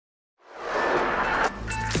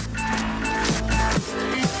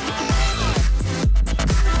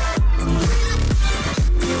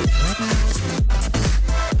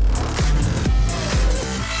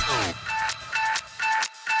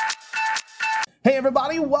Hey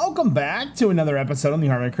everybody, welcome back to another episode on the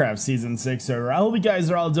Hermitcraft Season 6 server. I hope you guys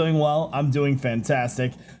are all doing well. I'm doing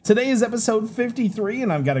fantastic. Today is episode 53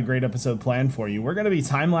 and I've got a great episode planned for you. We're going to be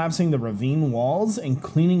time-lapsing the ravine walls and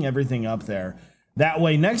cleaning everything up there. That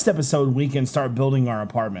way, next episode, we can start building our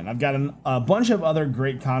apartment. I've got a bunch of other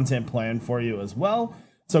great content planned for you as well.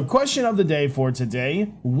 So question of the day for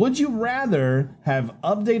today, would you rather have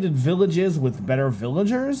updated villages with better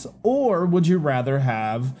villagers, or would you rather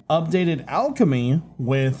have updated alchemy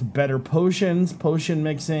with better potions, potion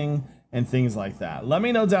mixing, and things like that? Let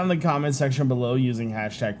me know down in the comment section below using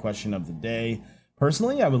hashtag question of the day.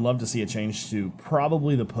 Personally, I would love to see a change to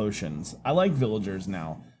probably the potions. I like villagers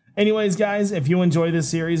now. Anyways, guys, if you enjoy this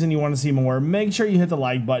series and you want to see more, make sure you hit the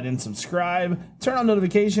like button and subscribe. Turn on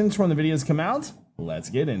notifications for when the videos come out.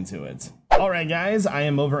 Let's get into it. Alright guys, I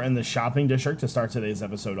am over in the shopping district to start today's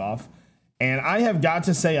episode off. And I have got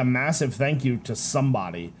to say a massive thank you to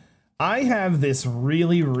somebody. I have this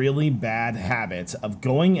really bad habit of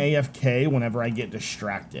going AFK whenever I get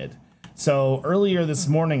distracted. So earlier this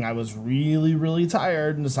morning I was really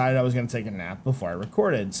tired and decided I was going to take a nap before I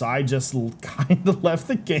recorded. So I just kind of left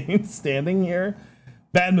the game standing here.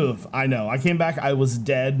 Bad move, I know. I came back, I was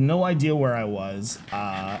dead, no idea where I was.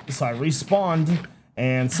 So I respawned,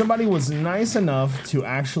 and somebody was nice enough to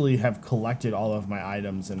actually have collected all of my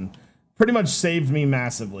items and pretty much saved me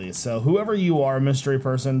massively. So whoever you are, mystery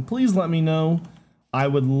person, please let me know. I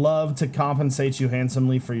would love to compensate you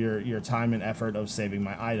handsomely for your time and effort of saving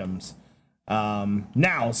my items.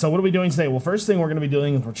 Now, so what are we doing today? Well, first thing we're going to be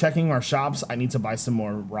doing is we're checking our shops. I need to buy some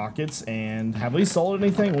more rockets, and have we sold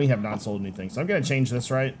anything? We have not sold anything, so I'm going to change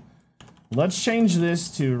this, right? Let's change this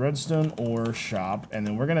to redstone ore shop, and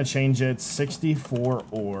then we're going to change it 64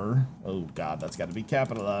 ore. Oh god, that's got to be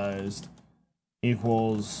capitalized.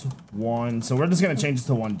 Equals 1. So we're just going to change it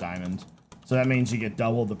to 1 diamond. So that means you get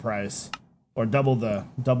double the price, or double the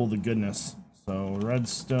goodness. So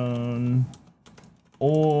redstone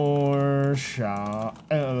ore shop.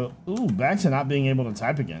 Ooh, back to not being able to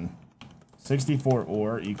type again. 64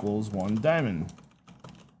 ore equals 1 diamond.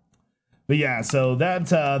 But yeah, so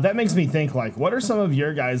that makes me think, like, what are some of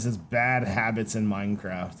your guys' bad habits in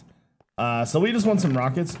Minecraft? So we just want some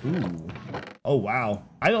rockets. Ooh. Oh wow,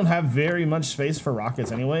 I don't have very much space for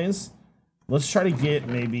rockets anyways. Let's try to get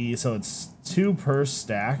maybe, so it's 2 per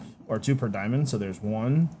stack or 2 per diamond. So there's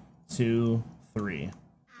 1, 2, 3.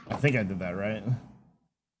 I think I did that right.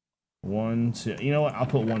 1, 2. You know what? I'll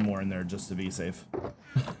put 1 more in there just to be safe.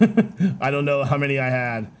 I don't know how many I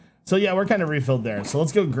had. So yeah, we're kind of refilled there. So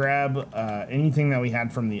let's go grab anything that we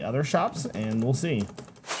had from the other shops, and we'll see.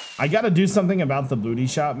 I got to do something about the booty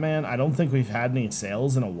shop, man. I don't think we've had any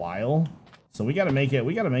sales in a while. So we got to make it.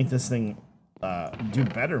 We got to make this thing do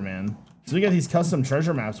better, man. So we got these custom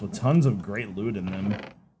treasure maps with tons of great loot in them.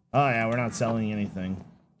 Oh yeah, we're not selling anything.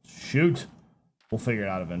 Shoot. We'll figure it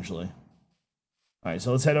out eventually. All right,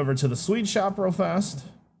 so let's head over to the sweet shop real fast.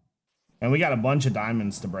 And we got a bunch of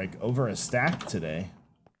diamonds to break, over a stack today.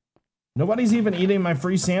 Nobody's even eating my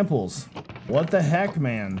free samples. What the heck,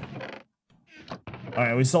 man? All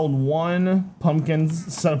right, we sold 1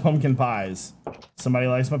 set of pumpkin pies. Somebody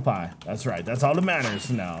likes my pie. That's right, that's all that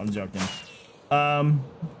matters. No, I'm joking.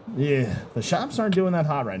 Yeah, the shops aren't doing that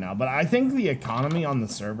hot right now, but I think the economy on the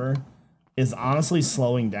server is honestly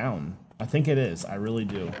slowing down. I think it is, I really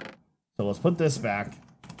do. So let's put this back.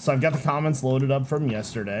 So I've got the comments loaded up from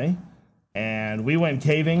yesterday, and we went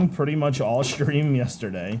caving pretty much all stream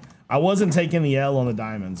yesterday. I wasn't taking the L on the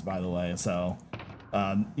diamonds, by the way. So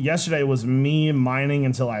yesterday was me mining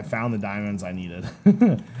until I found the diamonds I needed.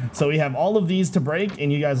 So we have all of these to break,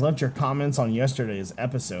 and you guys left your comments on yesterday's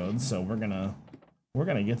episode. So we're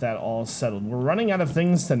gonna get that all settled. We're running out of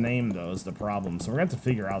things to name, though, is the problem. So we're gonna have to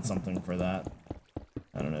figure out something for that.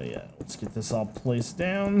 I don't know yet. Let's get this all placed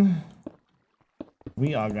down.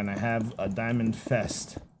 We are gonna have a diamond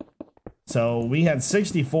fest. So we had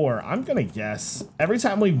 64. I'm gonna guess every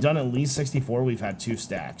time we've done at least 64, we've had 2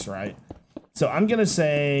 stacks, right? So I'm gonna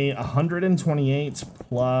say 128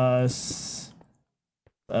 plus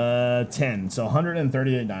 10. So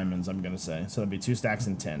 138 diamonds, I'm gonna say. So that'd be 2 stacks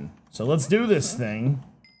and 10. So let's do this thing.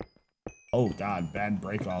 Oh god, bad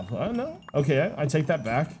break off. Oh no. Okay, I take that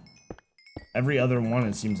back. Every other one,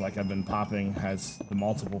 it seems like I've been popping, has the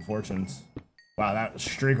multiple fortunes. Wow, that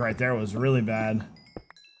streak right there was really bad.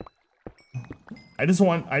 I just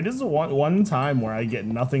want 1 time where I get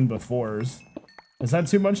nothing but 4s. Is that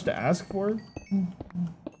too much to ask for?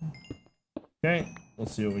 Okay,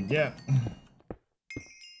 let's see what we get.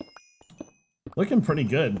 Looking pretty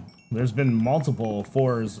good. There's been multiple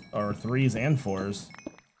 4s, or 3s and 4s.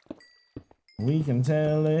 We can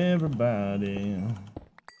tell everybody.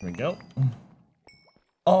 Here we go.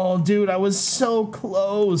 Oh, dude, I was so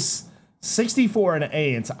close. 64 and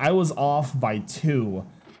 8. I was off by 2.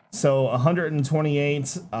 So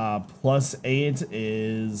 128 plus 8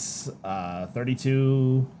 is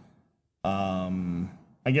 32.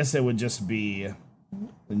 I guess it would just be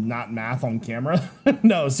not math on camera.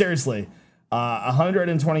 No, seriously.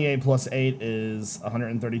 128 plus 8 is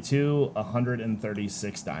 132,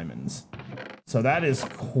 136 diamonds. So that is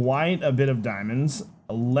quite a bit of diamonds.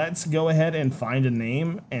 Let's go ahead and find a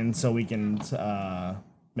name, and so we can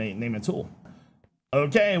name a tool.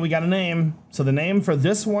 Okay, we got a name. So the name for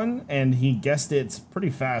this one, and he guessed it pretty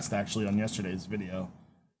fast actually on yesterday's video.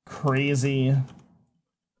 Crazy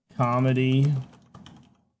Comedy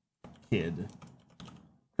Kid.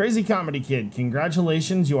 Crazy Comedy Kid,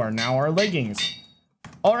 congratulations, you are now our leggings.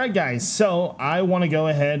 All right, guys, so I want to go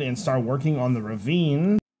ahead and start working on the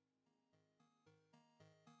ravine.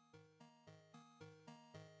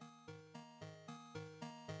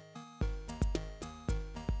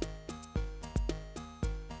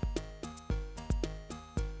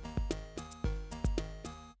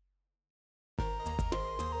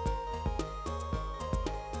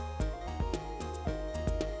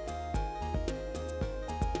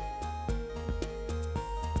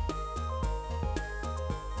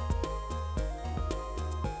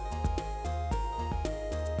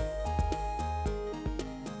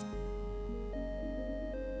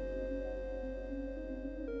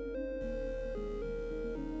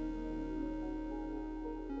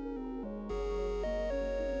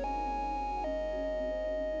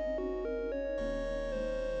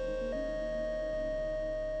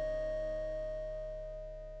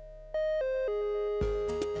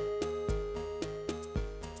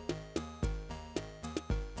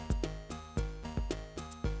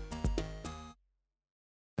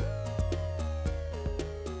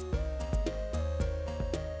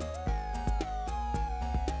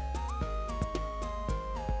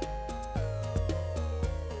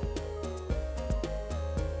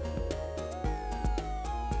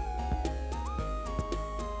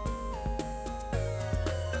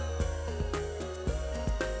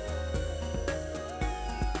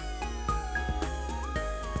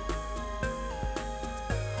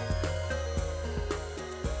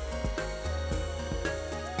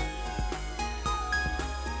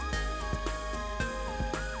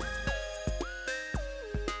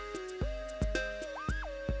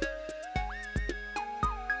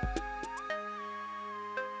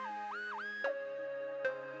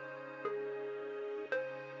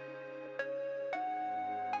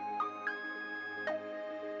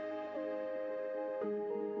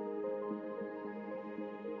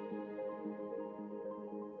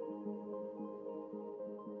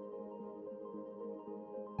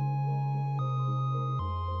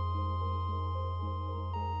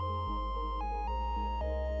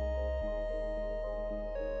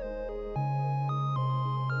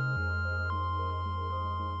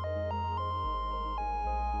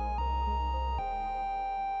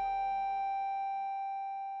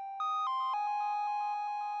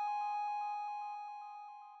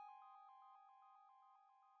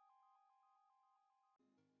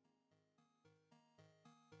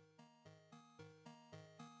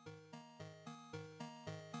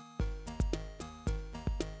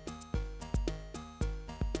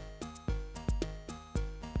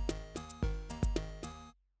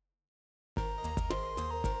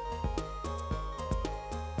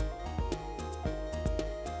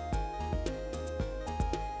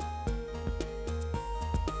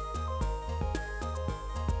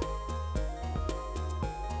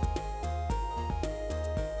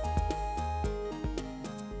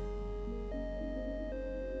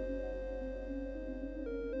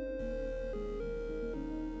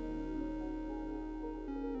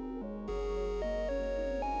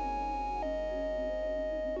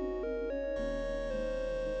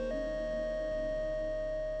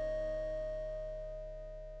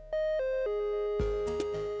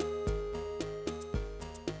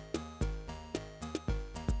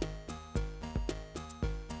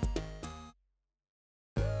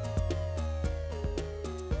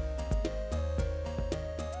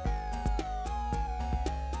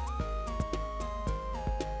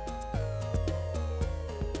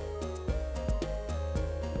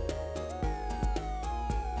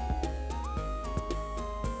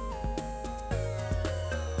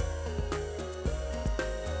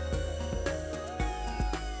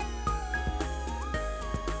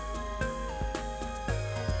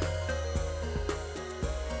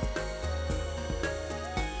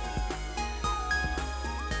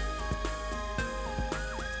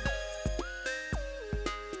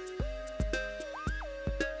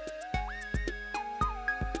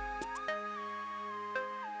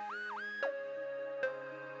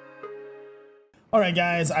 Alright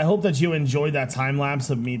guys, I hope that you enjoyed that time lapse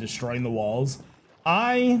of me destroying the walls.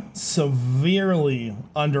 I severely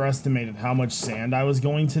underestimated how much sand I was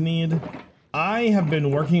going to need. I have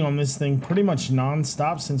been working on this thing pretty much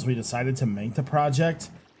non-stop since we decided to make the project.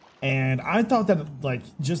 And I thought that like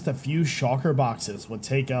just a few shulker boxes would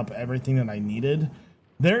take up everything that I needed.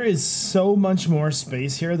 There is so much more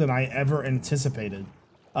space here than I ever anticipated.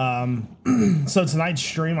 So tonight's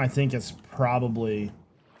stream I think is probably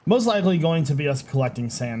most likely going to be us collecting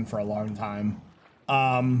sand for a long time.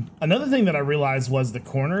 Another thing that I realized was the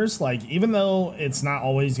corners, like even though it's not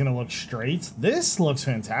always going to look straight, this looks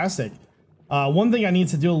fantastic. One thing I need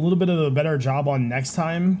to do a little bit of a better job on next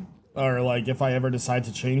time, or like if I ever decide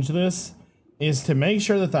to change this, is to make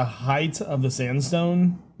sure that the height of the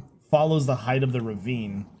sandstone follows the height of the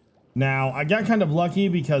ravine. Now, I got kind of lucky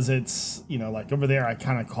because it's, you know, like over there I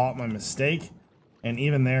kind of caught my mistake, and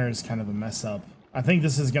even there is kind of a mess up. I think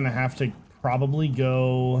this is going to have to probably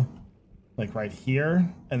go like right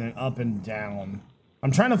here and then up and down.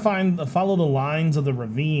 I'm trying to follow the lines of the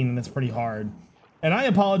ravine, and it's pretty hard. And I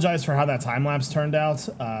apologize for how that time lapse turned out.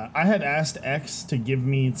 I had asked X to give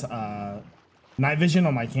me night vision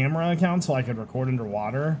on my camera account so I could record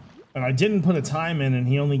underwater, and I didn't put a time in, and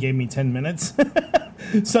he only gave me 10 minutes.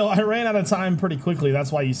 So I ran out of time pretty quickly.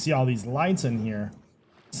 That's why you see all these lights in here.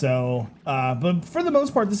 So, but for the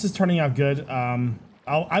most part, this is turning out good.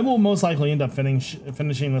 I will most likely end up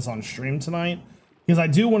finishing this on stream tonight, because I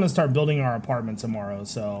do want to start building our apartment tomorrow.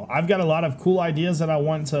 So I've got a lot of cool ideas that I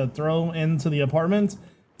want to throw into the apartment.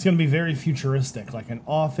 It's going to be very futuristic, like an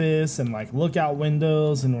office and like lookout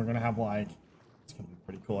windows, and we're going to have like, it's going to be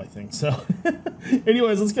pretty cool, I think. So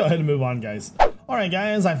anyways, let's go ahead and move on, guys. All right,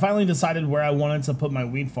 guys, I finally decided where I wanted to put my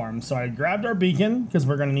wheat farm. So I grabbed our beacon because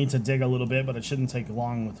we're going to need to dig a little bit, but it shouldn't take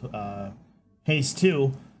long with haste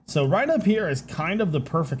 2. So right up here is kind of the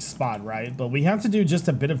perfect spot, right? But we have to do just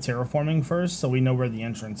a bit of terraforming first so we know where the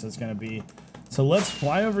entrance is going to be. So let's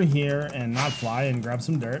fly over here and not fly and grab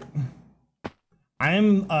some dirt. I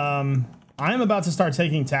am about to start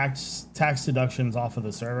taking tax deductions off of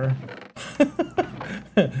the server.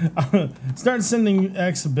 Start sending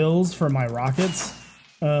X bills for my rockets.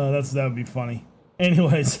 That would be funny.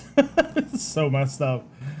 Anyways, it's so messed up.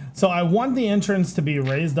 So I want the entrance to be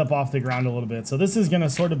raised up off the ground a little bit. So this is going to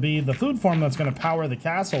sort of be the food farm that's going to power the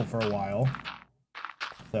castle for a while.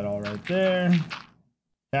 Put that all right there.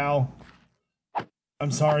 Cal,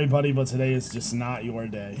 I'm sorry, buddy, but today is just not your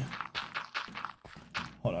day.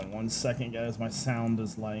 Hold on one second, guys. My sound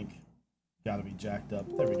is like, gotta be jacked up.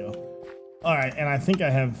 There we go. All right, and I think I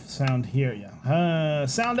have sound here. Yeah,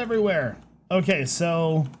 sound everywhere. Okay,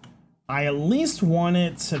 so I at least want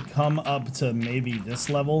it to come up to maybe this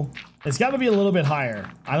level. It's got to be a little bit higher.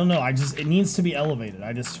 I don't know. It needs to be elevated.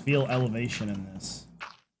 I just feel elevation in this.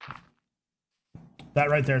 That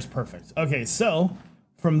right there is perfect. Okay, so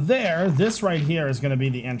from there, this right here is going to be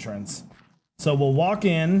the entrance. So we'll walk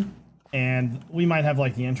in, and we might have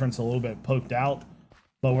like the entrance a little bit poked out,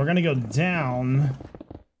 but we're going to go down.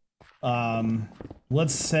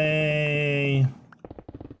 Let's say,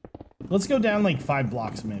 let's go down like 5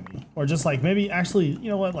 blocks maybe, or just like maybe actually, you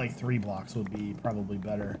know what, like 3 blocks would be probably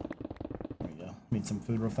better. There we go. Need some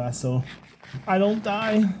food real fast so I don't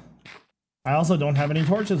die. I also don't have any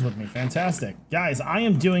torches with me. Fantastic. Guys, I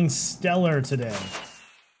am doing stellar today.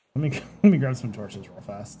 Let me grab some torches real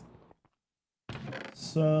fast.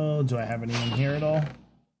 So, do I have any in here at all?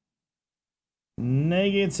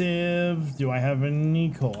 Negative. Do I have any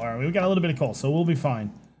coal? All right, we've got a little bit of coal, so we'll be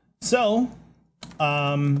fine. So,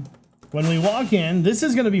 when we walk in, this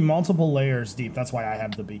is going to be multiple layers deep. That's why I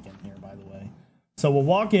have the beacon here, by the way. So we'll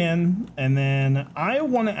walk in, and then I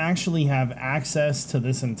want to actually have access to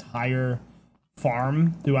this entire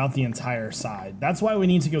farm throughout the entire side. That's why we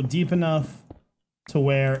need to go deep enough to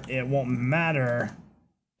where it won't matter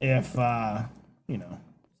if, you know.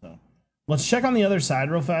 So let's check on the other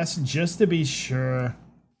side real fast just to be sure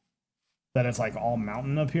that it's like all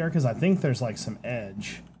mountain up here, because I think there's like some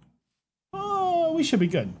edge. Oh, we should be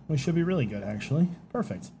good. We should be really good, actually.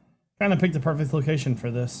 Perfect. Kind of picked the perfect location for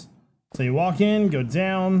this. So you walk in, go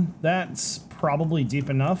down. That's probably deep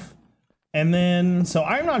enough. And then, so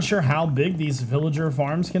I'm not sure how big these villager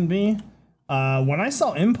farms can be. When I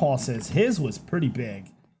saw Impulse's, his was pretty big.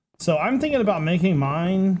 So I'm thinking about making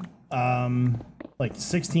mine like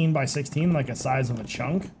 16 by 16, like a size of a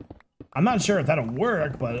chunk. I'm not sure if that'll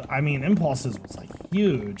work, but I mean, Impulse's was like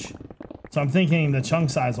huge. So I'm thinking the chunk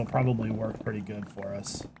size will probably work pretty good for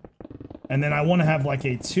us. And then I want to have like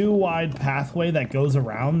a 2-wide pathway that goes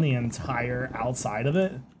around the entire outside of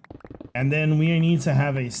it. And then we need to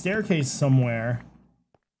have a staircase somewhere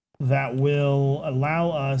that will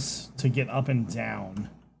allow us to get up and down.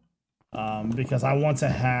 Because I want to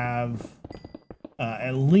have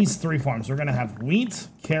at least 3 farms. We're gonna have wheat,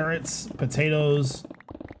 carrots, potatoes,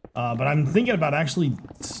 but I'm thinking about actually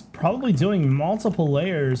probably doing multiple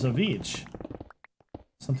layers of each.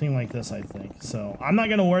 Something like this, I think. So I'm not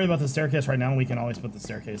gonna worry about the staircase right now. We can always put the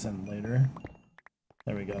staircase in later.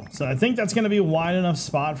 There we go. So I think that's gonna be a wide enough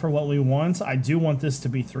spot for what we want. I do want this to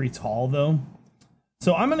be 3 tall though.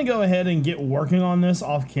 So I'm gonna go ahead and get working on this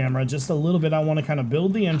off camera just a little bit. I want to kind of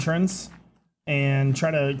build the entrance and try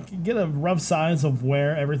to get a rough size of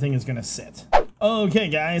where everything is gonna sit. Okay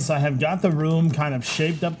guys, so I have got the room kind of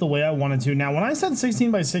shaped up the way I wanted to. Now when I said 16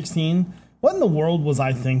 by 16, what in the world was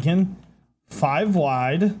I thinking? 5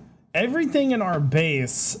 wide. Everything in our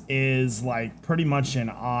base is like pretty much an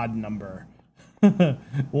odd number.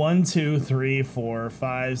 1, 2, 3, 4,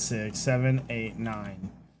 5, 6, 7, 8,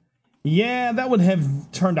 9. Yeah, that would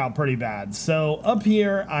have turned out pretty bad. So up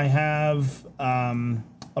here I have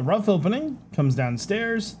a rough opening, comes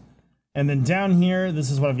downstairs, and then down here, this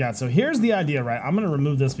is what I've got. So here's the idea, right? I'm gonna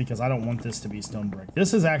remove this because I don't want this to be stone brick.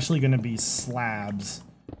 This is actually gonna be slabs.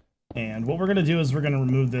 And what we're gonna do is we're gonna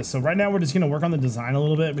remove this. So right now we're just gonna work on the design a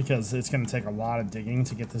little bit because it's gonna take a lot of digging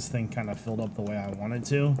to get this thing kind of filled up the way I want it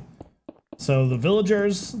to. So the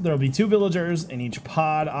villagers, there'll be 2 villagers in each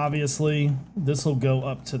pod, obviously. This will go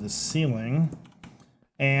up to the ceiling.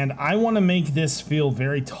 And I want to make this feel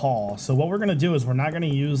very tall. So what we're going to do is we're not going to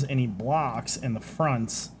use any blocks in the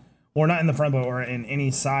fronts. Or not in the front, but or in any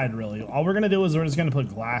side, really. All we're going to do is we're just going to put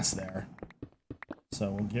glass there.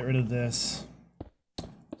 So we'll get rid of this.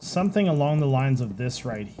 Something along the lines of this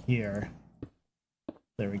right here.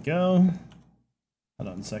 There we go.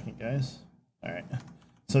 Hold on a second, guys. All right.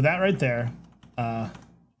 So that right there, oh,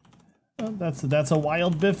 that's a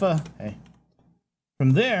wild biffa. Hey,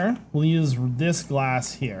 from there we'll use this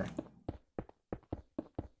glass here.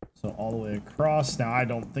 So all the way across. Now I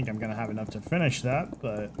don't think I'm gonna have enough to finish that,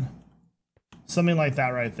 but something like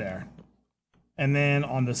that right there. And then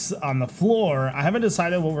on the floor, I haven't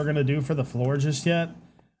decided what we're gonna do for the floor just yet,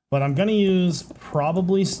 but I'm gonna use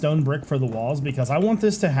probably stone brick for the walls because I want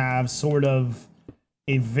this to have sort of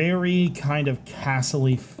a very kind of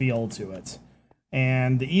castle-y feel to it.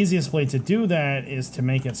 And the easiest way to do that is to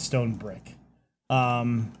make it stone brick.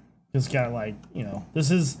 Just got like, you know, this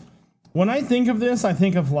is, when I think of this, I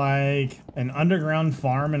think of like an underground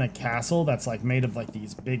farm in a castle that's like made of like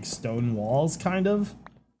these big stone walls kind of.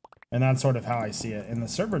 And that's sort of how I see it. And the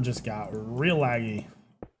server just got real laggy.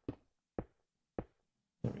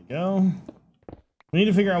 There we go. We need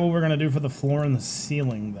to figure out what we're gonna do for the floor and the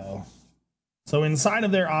ceiling though. So inside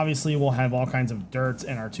of there, obviously, we'll have all kinds of dirt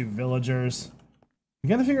and our 2 villagers. We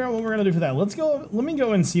gotta figure out what we're gonna do for that. Let me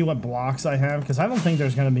go and see what blocks I have, because I don't think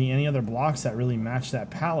there's gonna be any other blocks that really match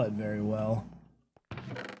that palette very well.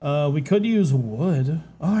 We could use wood.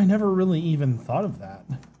 Oh, I never really even thought of that.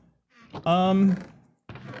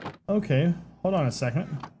 Okay, hold on a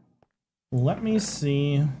second. Let me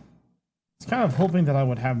see. I was kind of hoping that I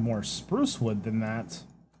would have more spruce wood than that.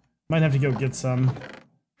 Might have to go get some.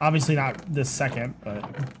 Obviously not this second, but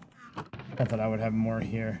I thought I would have more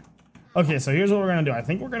here. Okay, so here's what we're gonna do. I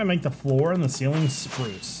think we're gonna make the floor and the ceiling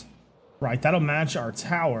spruce. Right, that'll match our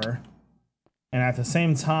tower. And at the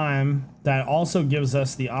same time, that also gives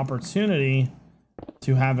us the opportunity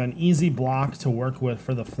to have an easy block to work with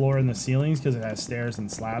for the floor and the ceilings because it has stairs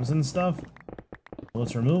and slabs and stuff.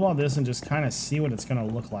 Let's remove all this and just kind of see what it's gonna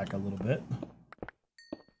look like a little bit.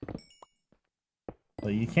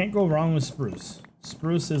 But you can't go wrong with spruce.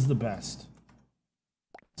 Spruce is the best.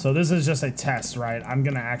 So this is just a test, right? I'm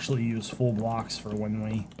gonna actually use full blocks for when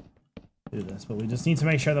we do this, but we just need to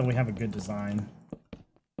make sure that we have a good design.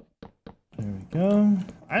 There we go.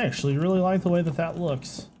 I actually really like the way that that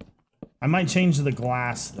looks. I might change the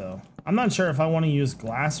glass though. I'm not sure if I want to use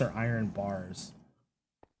glass or iron bars.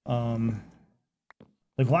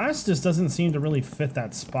 The glass just doesn't seem to really fit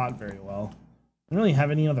that spot very well. I don't really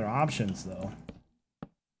have any other options though.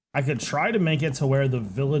 I could try to make it to where the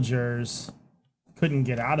villagers couldn't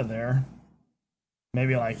get out of there.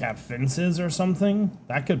 Maybe like have fences or something.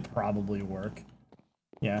 That could probably work.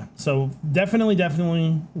 Yeah, so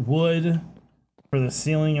definitely wood for the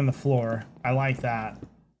ceiling and the floor. I like that.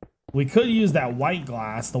 We could use that white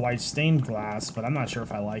glass, the white stained glass, but I'm not sure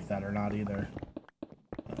if I like that or not either.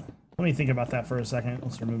 Let me think about that for a second.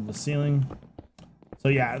 Let's remove the ceiling. So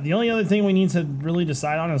yeah, the only other thing we need to really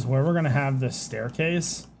decide on is where we're gonna have this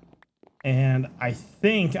staircase. And I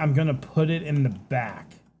think I'm gonna put it in the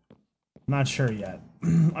back. I'm not sure yet.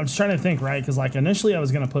 I'm just trying to think, right? Because like initially I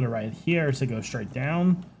was gonna put it right here to go straight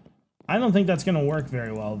down. I don't think that's gonna work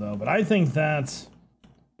very well though, but I think that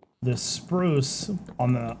this spruce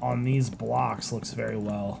on these blocks looks very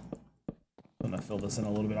well. I'm gonna fill this in a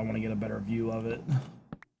little bit. I want to get a better view of it.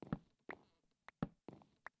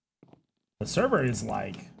 The server is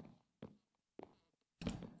like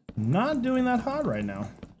not doing that hot right now.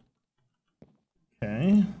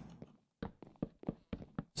 Okay.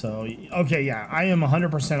 So, okay, yeah, I am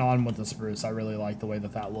 100% on with the spruce. I really like the way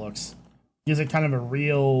that that looks. Gives it kind of a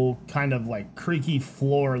real, kind of like creaky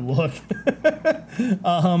floor look.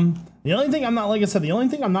 The only thing I'm not, like I said, the only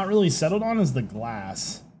thing I'm not really settled on is the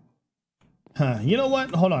glass. Huh, you know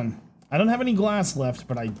what? Hold on. I don't have any glass left,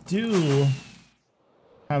 but I do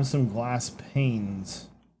have some glass panes.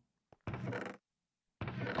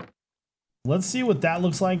 Let's see what that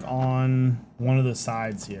looks like on one of the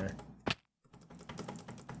sides here.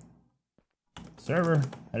 Server,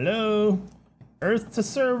 hello, Earth to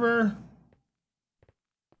server.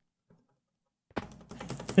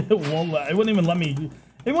 It wouldn't even let me.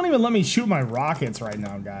 It won't even let me shoot my rockets right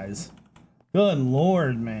now, guys. Good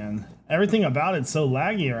lord, man. Everything about it's so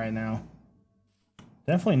laggy right now.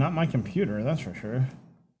 Definitely not my computer, that's for sure.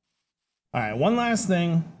 All right, one last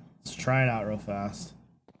thing. Let's try it out real fast.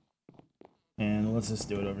 And let's just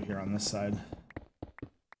do it over here on this side.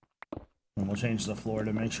 And we'll change the floor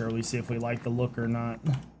to make sure we see if we like the look or not.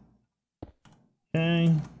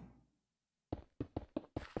 Okay.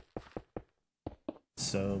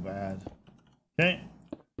 So bad. Okay.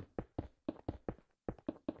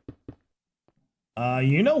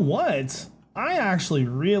 You know what? I actually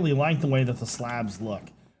really like the way that the slabs look.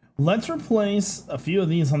 Let's replace a few of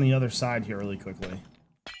these on the other side here really quickly.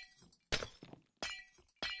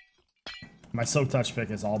 My silk touch pick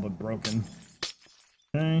is all but broken.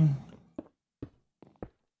 Okay.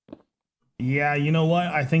 Yeah, you know what?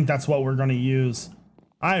 I think that's what we're going to use.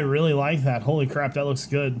 I really like that. Holy crap, that looks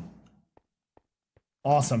good.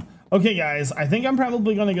 Awesome. Okay, guys, I think I'm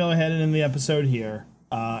probably going to go ahead and end the episode here.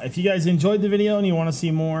 If you guys enjoyed the video and you want to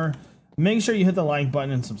see more, make sure you hit the like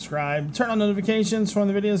button and subscribe. Turn on notifications for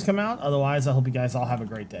when the videos come out. Otherwise, I hope you guys all have a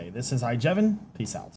great day. This is iJevin. Peace out.